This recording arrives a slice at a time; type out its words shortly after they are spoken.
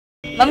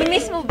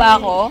Mamimiss mo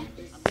ba ako?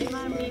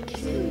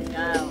 Mamimiss ko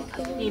ikaw.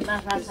 At di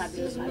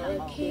masasabi ko sa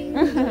anak ko.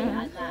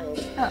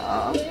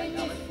 Oo.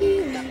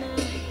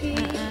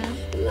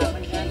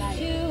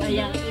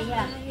 Kaya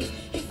iya.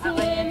 Ako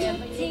yan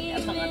yung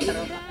mga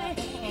tropa.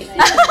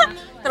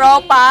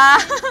 Tropa.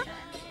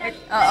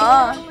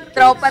 Oo.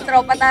 Tropa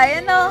tayo,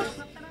 no?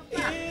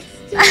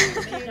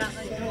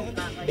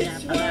 Kaya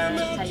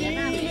para saya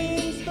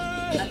namin.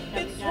 At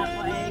kami ako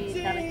ay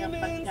talagang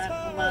pagka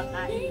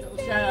kumakain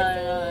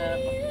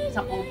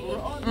sa kubo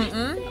roon.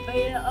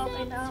 Kaya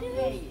okay na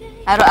okay.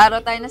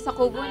 Araw-araw tayo nasa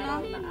kubo,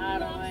 no?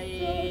 Araw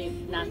ay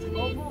nasa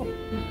kubo.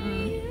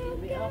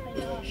 Okay na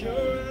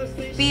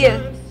okay. Feel.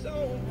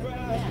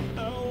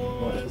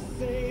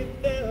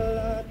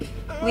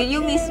 Will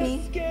you miss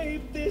me?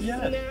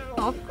 Yes.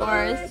 Of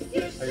course.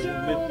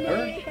 I will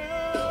miss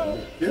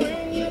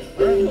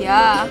her.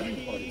 Yeah.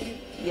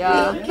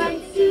 Yeah.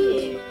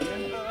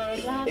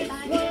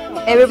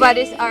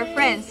 Everybody's our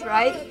friends,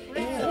 right?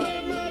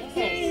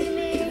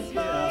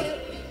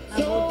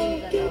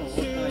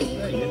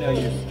 You know,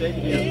 you stay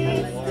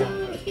here for a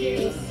while.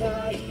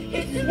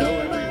 You know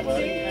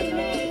everybody.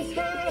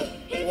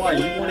 Why,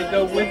 you want to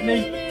go with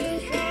me?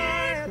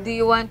 Do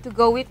you want to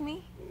go with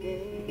me?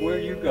 Where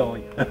are you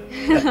going?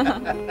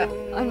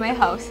 On my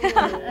house.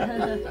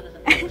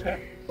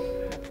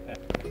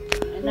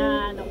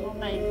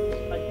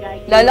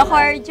 Lola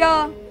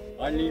Corjo.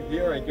 I leave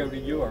here, I go to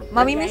Europe.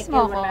 Mamimiss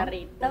mo ako?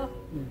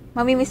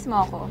 Mamimiss mo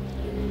ako?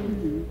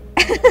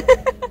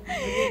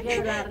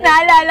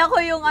 Naalala ko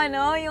yung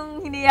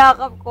yung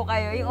hiniyakap ko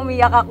kayo, yung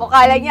umiyak ako.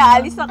 Kala niya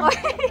alis ako.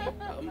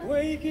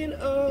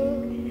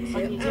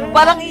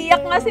 Parang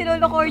iyak nga si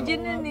Lola Corjo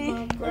nun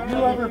eh. Have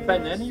you ever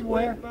been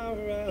anywhere?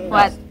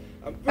 What?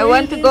 I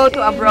want to go to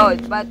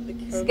abroad, but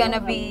it's gonna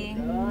be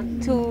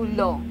too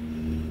long.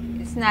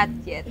 It's not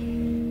yet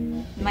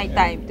my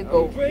time to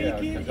go.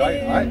 Yeah, because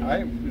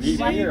I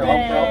leave here,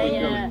 I'll probably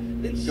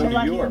go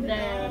to Europe.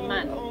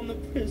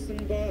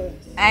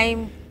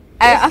 I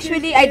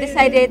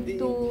decided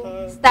to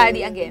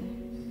study again.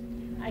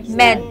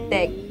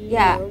 MedTech.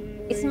 Yeah,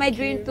 it's my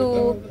dream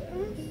to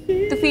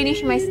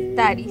finish my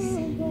studies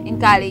in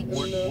college.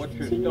 What's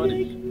your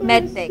studies?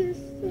 MedTech.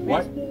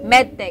 What?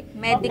 MedTech,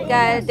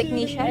 medical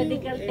technician.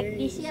 Medical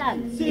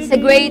technician. It's a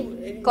great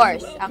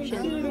course,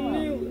 actually.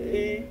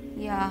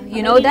 Yeah,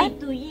 you know that?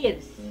 2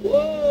 years.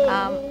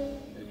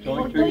 It's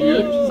only 2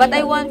 years? But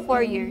I want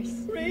 4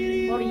 years.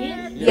 4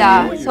 years?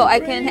 Yeah, so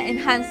I can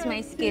enhance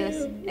my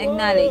skills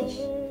and knowledge.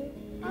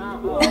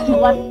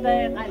 What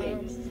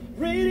college?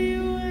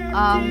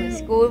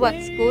 School? What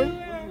school?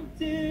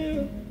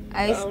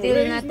 I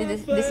still not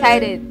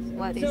decided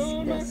what is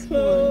the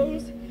school.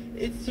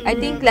 I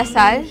think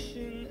LaSalle.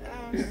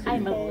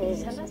 Ay, mabuti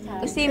sa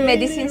Lasal. Kasi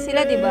medicine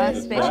sila, di ba?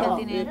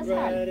 Specialty nila.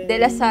 De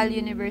La Salle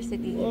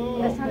University.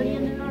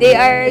 They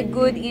are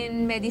good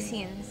in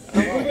medicines.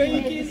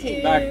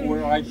 Back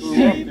where I grew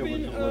up, there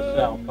was a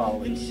LaSalle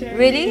College.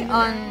 Really?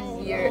 On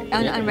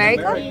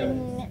America?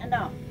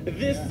 Ano?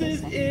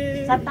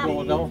 Sa TAP.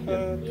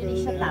 Philadelphia.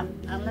 Yun sa TAP.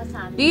 Ang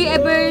Lasal. Do you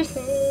ever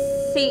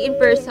see in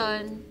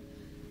person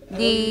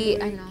the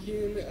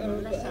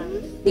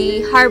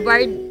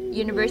Harvard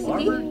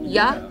University?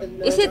 Yeah.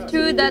 Is it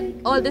true that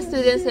all the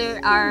students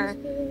there are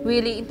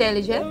really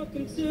intelligent?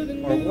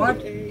 Or what?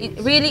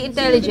 Really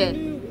intelligent?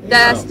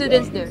 The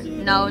students there?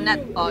 No, not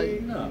all.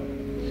 No.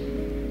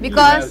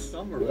 Because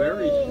Some are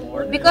very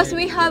smart.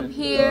 we have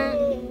here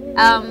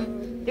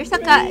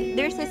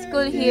there's a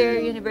school here,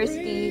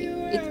 university.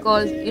 It's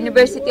called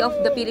University of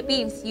the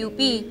Philippines,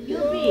 UP.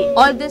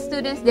 All the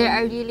students there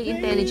are really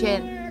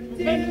intelligent.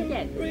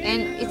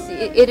 And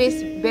it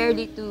is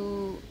barely to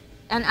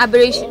an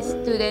average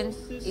student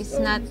is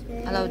not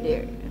allowed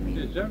there.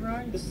 Is that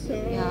right?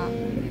 Yeah,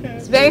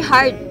 it's very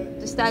hard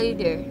to study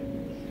there.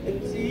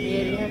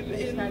 Very hard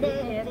to study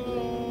there.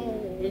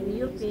 In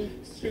UP,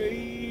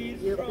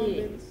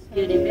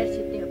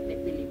 University of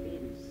the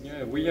Philippines.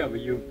 Yeah, we have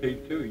a UP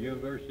too,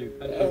 University of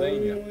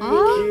Pennsylvania.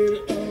 Oh,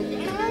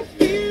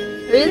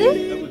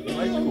 really? That was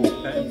my school,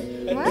 Penn.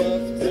 What?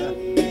 Yeah.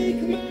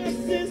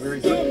 Very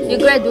good school. You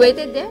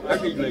graduated there?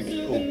 Ivy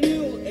League school.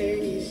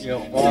 You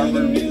know,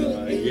 Harvard,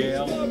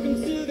 Yale,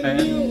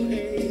 Penn,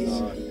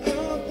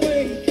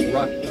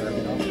 Rutgers,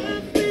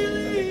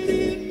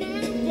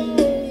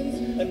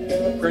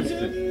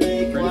 Princeton.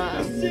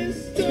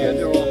 Yeah,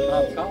 they're all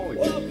top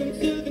colleges.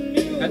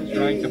 Penn's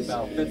ranked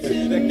about 5th or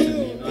 6th in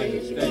the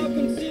United States.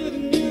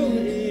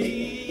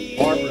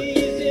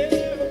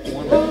 Harvard's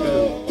 1 or 2.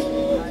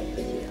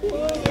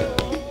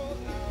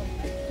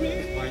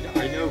 I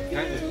know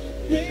Penn is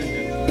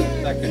in the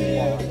second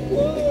block.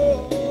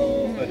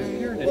 But if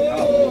you're in the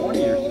top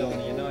 20 or so in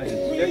the United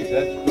States,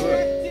 that's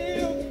good.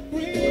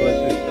 Because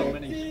there's so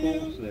many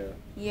schools there.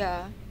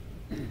 Yeah.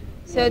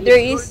 So there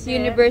is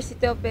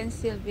University of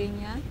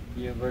Pennsylvania.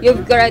 University-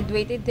 You've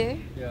graduated there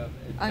Yeah,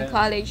 on Penn.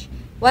 college.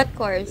 What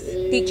course?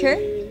 Teacher?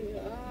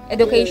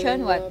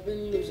 Education? What?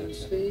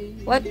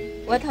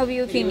 What have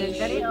you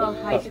finished? Elementary or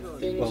high school?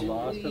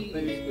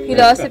 Philosophy.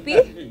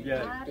 Philosophy?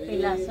 Yeah.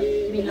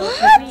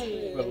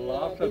 Philosophy.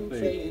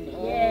 philosophy.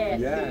 Yes.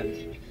 Yes.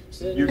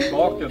 You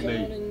talk to me.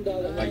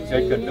 I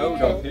take a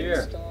note up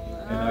here,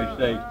 and I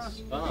say,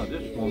 "Ah,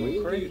 this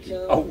woman crazy."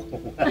 Oh.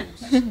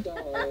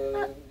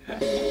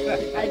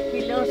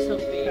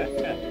 Philosophy.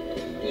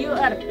 You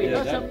are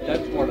Yeah, philosophy.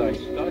 that's what I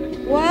study.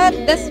 What?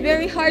 That's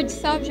very hard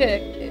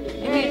subject.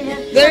 I mean,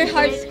 very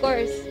hard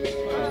course.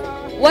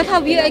 What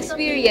have you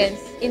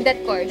experienced in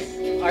that course?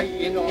 I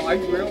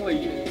really,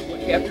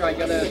 after I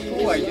got out of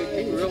school, I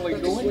didn't really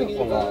go into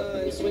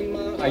philosophy.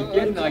 I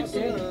did. I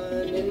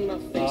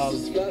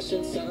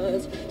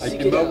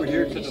came over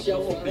here to the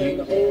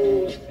Philippines,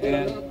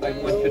 and I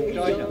went to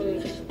China.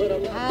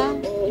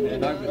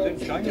 And I was in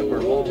China for a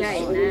long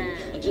time.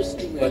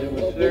 But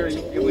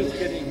it was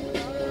getting,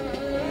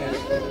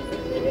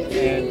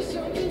 and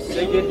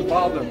they didn't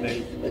bother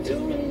me.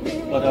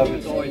 But I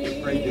was always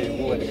afraid they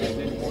would. I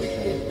didn't want to.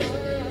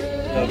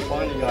 So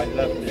finally I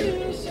left there,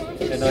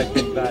 and I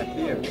came back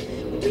here.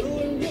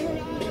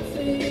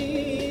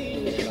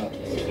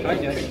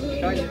 China,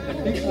 the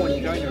people in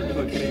China are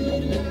good people.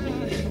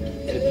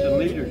 It's the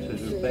leaders that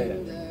are bad.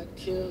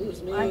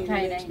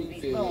 China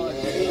before.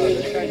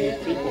 The Chinese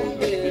people are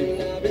good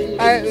people.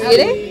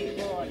 Really?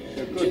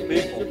 They're good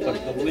people, but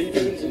the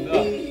leaders, no.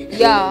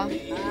 Yeah.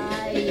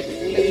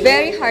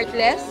 Very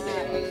heartless.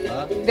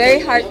 Huh? Very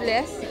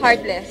heartless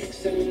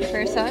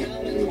person.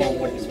 Call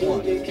what you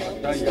want. I'll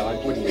tell you, I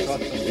wouldn't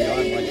trust them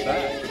behind my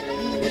back.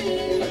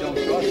 I don't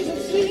trust them.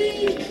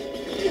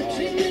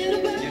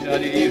 They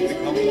used to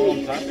come along,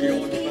 tap me on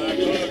the back,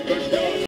 oh, good job.